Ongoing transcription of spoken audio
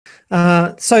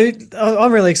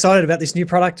I'm really excited about this new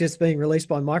product just being released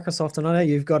by Microsoft, and I know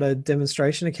you've got a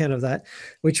demonstration account of that,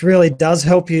 which really does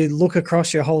help you look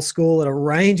across your whole school at a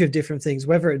range of different things,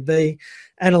 whether it be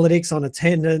analytics on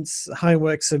attendance,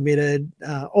 homework submitted,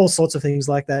 all sorts of things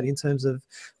like that in terms of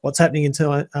what's happening in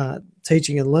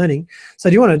teaching and learning. So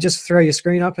do you want to just throw your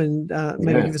screen up and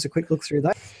maybe give us a quick look through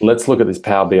that? Let's look at this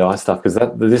Power BI stuff, because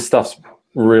this stuff's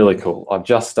really cool. I've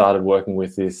just started working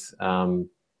with this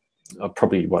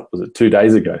probably, what was it, 2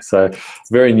 days ago, so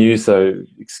very new, so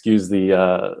excuse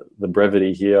the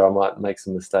brevity here. I might make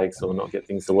some mistakes or not get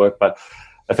things to work, but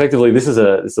effectively this is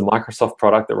a Microsoft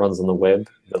product that runs on the web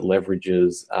that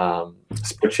leverages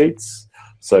spreadsheets.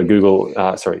 So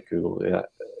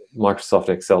Microsoft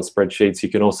Excel Spreadsheets. You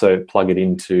can also plug it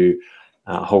into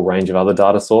a whole range of other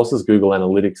data sources. Google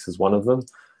Analytics is one of them.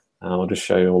 I'll just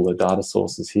show you all the data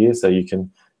sources here, so you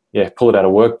can pull it out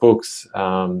of workbooks,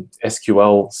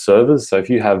 SQL servers. So if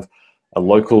you have a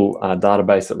local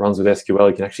database that runs with SQL,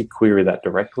 you can actually query that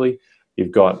directly.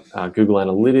 You've got Google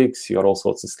Analytics, you've got all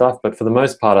sorts of stuff. But for the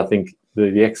most part, I think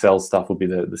the Excel stuff would be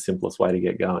the simplest way to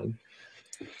get going.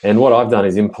 And what I've done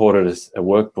is imported a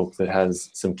workbook that has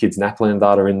some kids' NAPLAN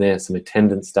data in there, some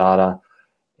attendance data,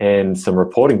 and some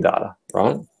reporting data,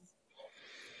 right?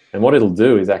 And what it'll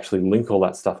do is actually link all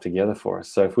that stuff together for us.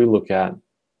 So if we look at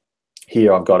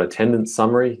here, I've got attendance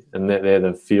summary, and they're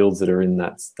the fields that are in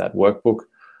that workbook.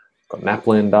 I've got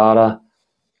NAPLAN data,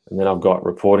 and then I've got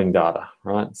reporting data,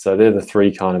 right? So they're the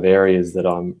three kind of areas that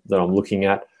I'm looking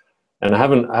at. And I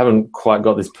haven't quite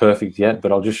got this perfect yet,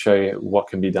 but I'll just show you what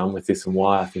can be done with this and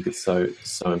why I think it's so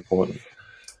important.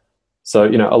 So,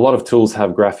 a lot of tools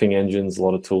have graphing engines. A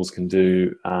lot of tools can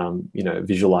do,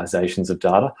 visualizations of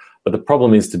data. But the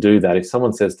problem is to do that. If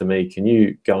someone says to me, can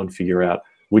you go and figure out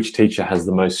which teacher has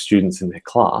the most students in their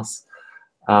class,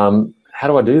 how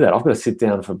do I do that? I've got to sit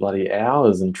down for bloody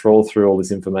hours and trawl through all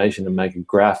this information and make a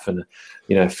graph and,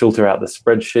 filter out the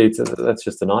spreadsheets. That's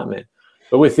just a nightmare.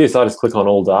 But with this, I just click on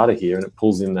all data here, and it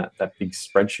pulls in that big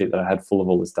spreadsheet that I had full of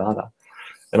all this data.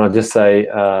 And I just say,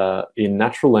 in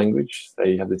natural language, so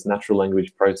you have this natural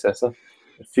language processor,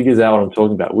 it figures out what I'm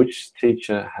talking about. Which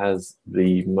teacher has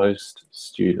the most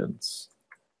students?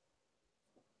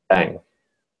 Bang.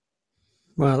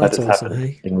 Wow, that's awesome,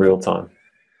 hey? In real time.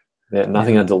 Yeah,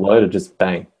 nothing had to load, it just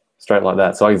bang, straight like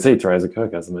that. So I can see Teresa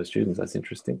Kirk has the most students. That's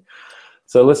interesting.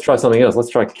 So let's try something else. Let's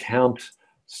try count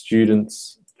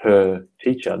students per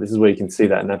teacher. This is where you can see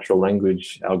that natural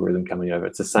language algorithm coming over.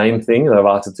 It's the same thing that I've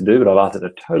asked it to do, but I've asked it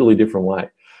a totally different way.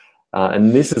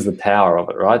 And this is the power of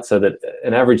it, right? So that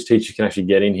an average teacher can actually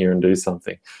get in here and do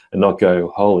something and not go,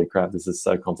 holy crap, this is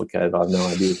so complicated, I have no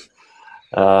idea.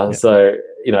 So,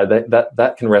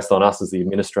 that can rest on us as the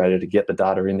administrator to get the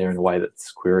data in there in a way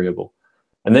that's queryable.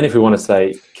 And then if we want to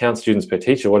say count students per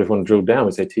teacher, what if we want to drill down?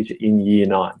 We say teacher in year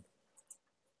 9.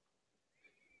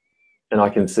 And I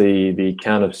can see the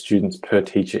count of students per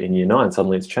teacher in year 9.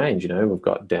 Suddenly it's changed, we've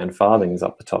got Dan Farthing's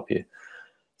up the top here.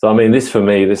 So, I mean, this for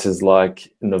me, this is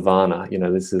like nirvana,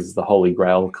 this is the holy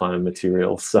grail kind of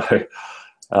material. So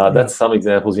that's some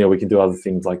examples. We can do other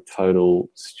things like total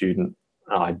student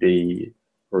ID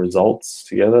results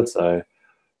together. So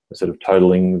we're sort of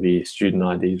totaling the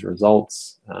student ID's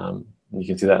results. You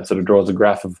can see that sort of draws a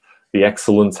graph of the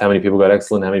excellence, how many people got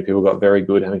excellent, how many people got very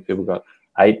good, how many people got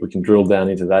 8. We can drill down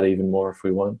into that even more if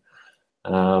we want.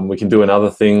 We can do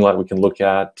another thing, like we can look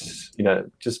at,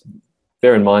 just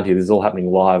bear in mind here, this is all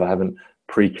happening live. I haven't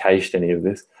pre-cached any of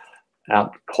this.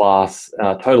 Outclass,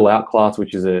 total outclass,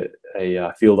 which is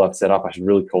a field I've set up. I should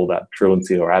really call that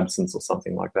truancy or absence or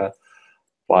something like that,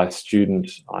 by student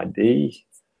ID.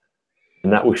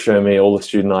 And that will show me all the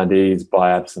student IDs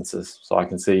by absences. So I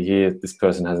can see here, this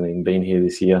person hasn't even been here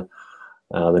this year.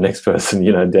 The next person,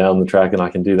 down the track, and I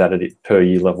can do that at a per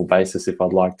year level basis if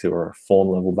I'd like to, or a form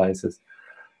level basis.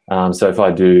 So if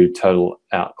I do total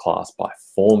outclass by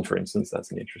form, for instance,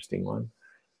 that's an interesting one.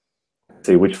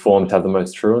 See which forms have the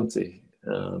most truancy.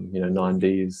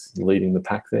 9D is leading the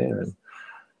pack there.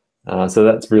 And so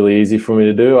that's really easy for me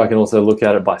to do. I can also look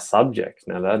at it by subject.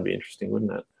 Now that'd be interesting,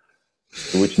 wouldn't it?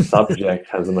 Which subject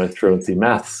has the most truancy?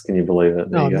 Maths, can you believe it?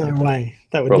 No, no way.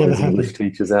 That would Probably never happen. English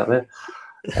teachers out there.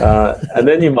 And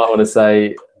then you might want to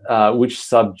say which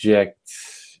subject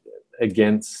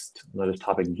against, and I just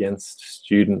type against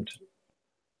student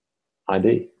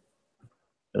ID.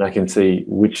 And I can see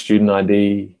which student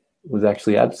ID was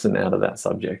actually absent out of that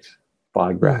subject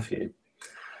by a graph here.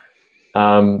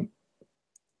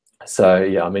 So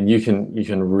yeah, I mean, you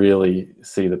can really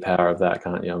see the power of that,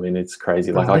 can't you? I mean, it's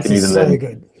crazy. Like I can even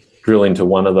then drill into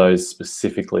one of those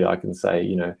specifically. I can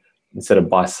say, instead of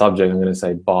by subject, I'm going to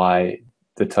say by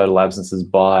the total absences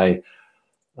by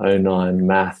 09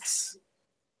 maths,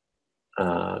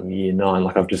 year 9,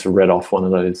 like I've just read off one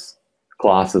of those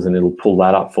classes, and it'll pull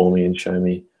that up for me and show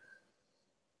me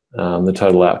the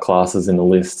total out classes in the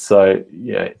list. So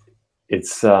yeah,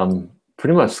 it's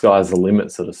pretty much sky's the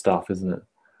limit sort of stuff, isn't it?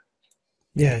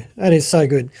 Yeah, that is so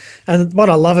good. And what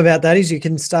I love about that is you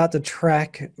can start to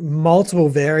track multiple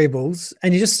variables,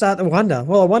 and you just start to wonder,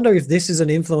 well, I wonder if this is an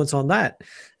influence on that.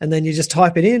 And then you just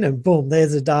type it in and boom,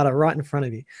 there's the data right in front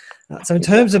of you. So in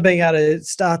terms of being able to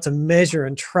start to measure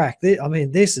and track, I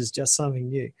mean, this is just something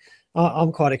new.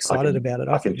 I'm quite excited about it.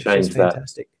 I think it's just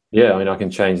fantastic. Yeah, I mean, I can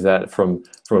change that from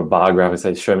a bar graph and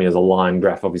say, show me as a line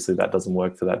graph. Obviously, that doesn't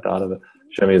work for that data, but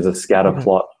show me as a scatter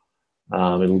plot.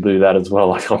 It'll do that as well.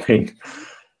 Like, I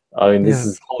mean, this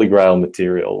is holy grail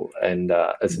material, and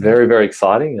it's very, very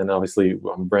exciting. And obviously,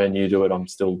 I'm brand new to it. I'm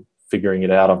still figuring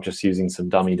it out. I'm just using some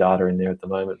dummy data in there at the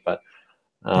moment, but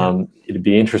it'd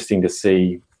be interesting to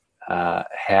see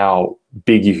how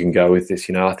big you can go with this.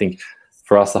 You know, I think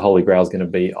for us, the holy grail is going to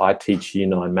be, I teach year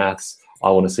 9 maths. I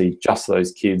want to see just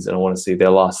those kids, and I want to see their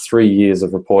last 3 years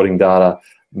of reporting data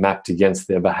mapped against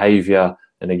their behavior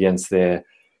and against their,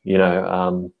 you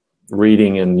know,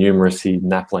 reading and numeracy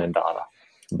NAPLAN data.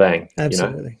 Bang.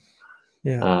 Absolutely.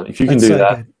 You know? If you can do so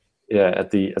that,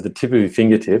 at the tip of your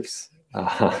fingertips,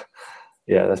 yeah,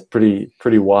 that's pretty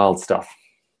wild stuff.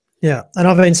 Yeah, and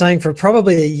I've been saying for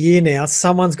probably a year now,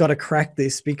 someone's got to crack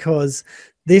this, because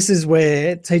this is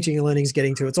where teaching and learning is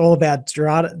getting to. It's all about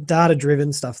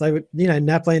data-driven stuff. They would, you know,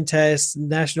 NAPLAN tests,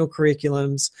 national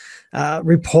curriculums,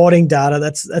 reporting data.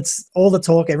 That's all the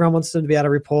talk. Everyone wants them to be able to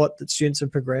report that students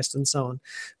have progressed and so on.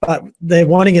 But they're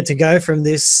wanting it to go from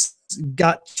this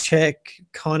gut check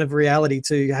kind of reality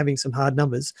to having some hard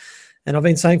numbers. And I've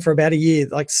been saying for about a year,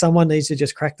 like, someone needs to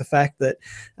just crack the fact that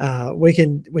we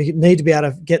need to be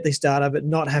able to get this data, but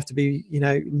not have to be, you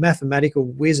know, mathematical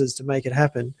whizzes to make it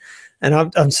happen. And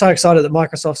I'm so excited that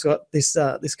Microsoft's got this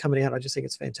this coming out. I just think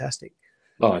it's fantastic.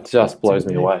 Oh, it just blows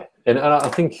me away. And I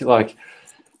think, like,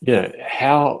 you know,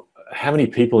 how many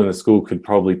people in the school could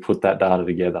probably put that data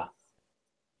together?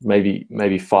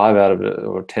 Maybe 5 out of it,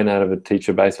 or 10 out of a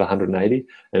teacher base of 180,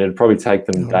 and it'd probably take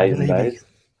them days and days.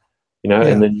 You know,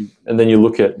 and then you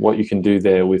look at what you can do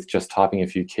there with just typing a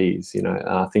few keys. You know,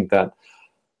 I think that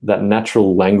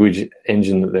natural language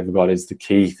engine that they've got is the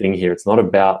key thing here. It's not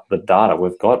about the data.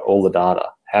 We've got all the data.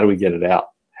 How do we get it out?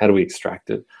 How do we extract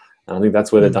it? And I think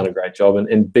that's where they've done a great job.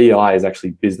 And BI is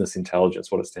actually business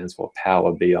intelligence, what it stands for,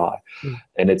 Power BI.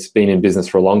 And it's been in business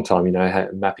for a long time, you know,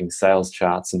 mapping sales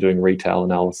charts and doing retail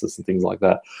analysis and things like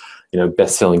that. You know,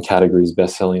 best-selling categories,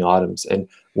 best-selling items. And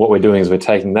what we're doing is we're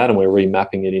taking that and we're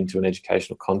remapping it into an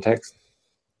educational context.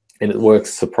 And it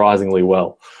works surprisingly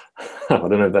well. I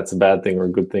don't know if that's a bad thing or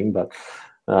a good thing, but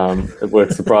it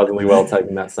works surprisingly well,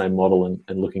 taking that same model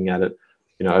and looking at it,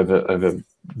 you know, over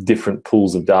different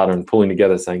pools of data and pulling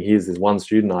together, saying, here's this one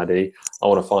student ID. I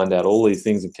want to find out all these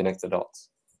things and connect the dots.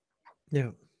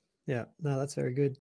 Yeah. Yeah. No, that's very good.